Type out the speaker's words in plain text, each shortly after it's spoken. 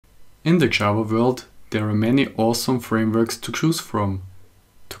In the Java world, there are many awesome frameworks to choose from.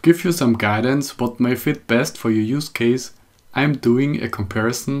 To give you some guidance what may fit best for your use case, I am doing a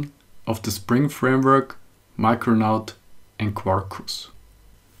comparison of the Spring Framework, Micronaut and Quarkus.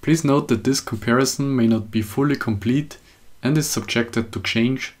 Please note that this comparison may not be fully complete and is subjected to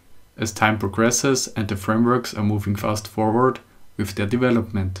change as time progresses and the frameworks are moving fast forward with their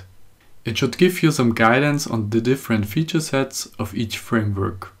development. It should give you some guidance on the different feature sets of each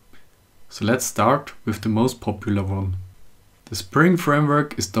framework. So let's start with the most popular one. The Spring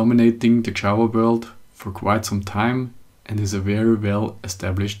Framework is dominating the Java world for quite some time and is a very well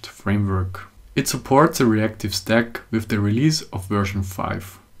established framework. It supports a reactive stack with the release of version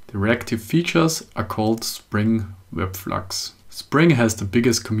 5. The reactive features are called Spring Webflux. Spring has the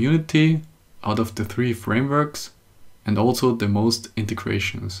biggest community out of the 3 frameworks and also the most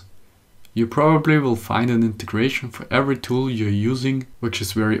integrations. You probably will find an integration for every tool you're using, which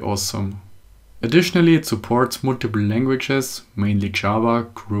is very awesome. Additionally, it supports multiple languages, mainly Java,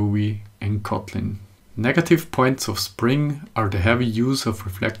 Groovy and Kotlin. Negative points of Spring are the heavy use of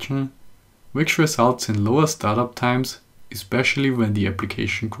reflection, which results in lower startup times, especially when the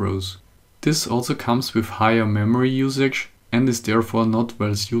application grows. This also comes with higher memory usage and is therefore not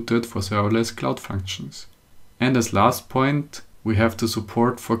well suited for serverless cloud functions. And as last point, we have the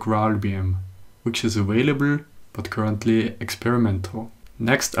support for GraalVM, which is available but currently experimental.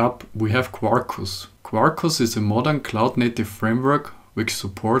 Next up, we have Quarkus. Quarkus is a modern cloud-native framework which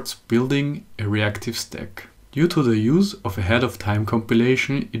supports building a reactive stack. Due to the use of ahead-of-time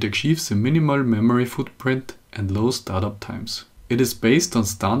compilation, it achieves a minimal memory footprint and low startup times. It is based on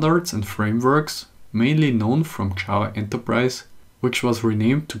standards and frameworks mainly known from Java Enterprise, which was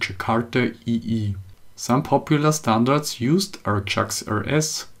renamed to Jakarta EE. Some popular standards used are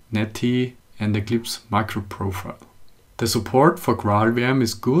JAX-RS, Netty and Eclipse Microprofile. The support for GraalVM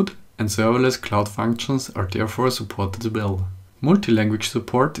is good and serverless cloud functions are therefore supported well. Multi-language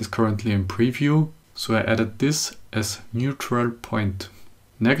support is currently in preview, so I added this as neutral point.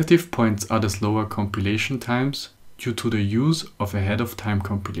 Negative points are the slower compilation times due to the use of ahead-of-time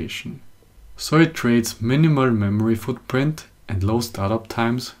compilation. So it trades minimal memory footprint and low startup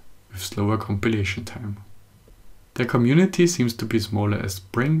times with slower compilation time. The community seems to be smaller as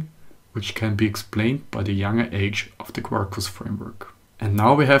Spring, which can be explained by the younger age of the Quarkus framework. And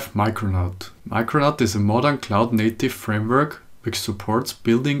now we have Micronaut. Micronaut is a modern cloud-native framework which supports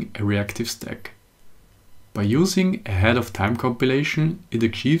building a reactive stack. By using ahead-of-time compilation, it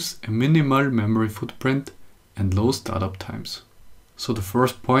achieves a minimal memory footprint and low startup times. So the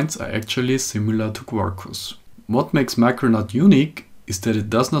first points are actually similar to Quarkus. What makes Micronaut unique is that it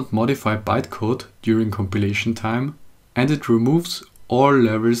does not modify bytecode during compilation time and it removes all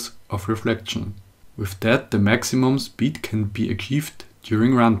levels of reflection. With that, the maximum speed can be achieved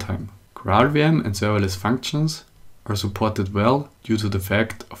during runtime. GraalVM and serverless functions are supported well due to the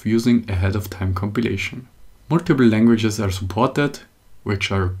fact of using ahead-of-time compilation. Multiple languages are supported,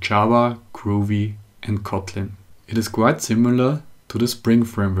 which are Java, Groovy and Kotlin. It is quite similar to the Spring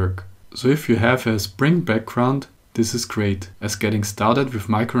framework. So if you have a Spring background, this is great, as getting started with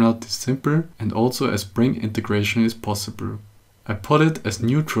Micronaut is simple and also a Spring integration is possible. I put it as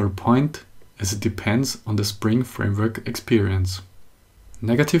neutral point as it depends on the Spring framework experience.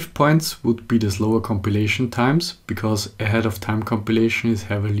 Negative points would be the slower compilation times because ahead-of-time compilation is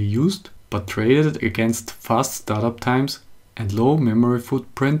heavily used, but traded against fast startup times and low memory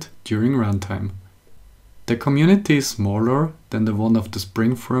footprint during runtime. The community is smaller than the one of the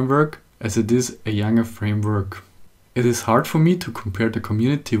Spring framework as it is a younger framework. It is hard for me to compare the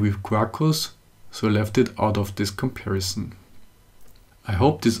community with Quarkus, so I left it out of this comparison. I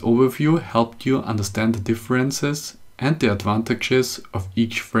hope this overview helped you understand the differences and the advantages of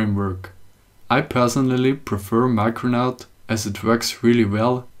each framework. I personally prefer Micronaut as it works really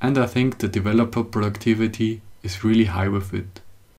well and I think the developer productivity is really high with it.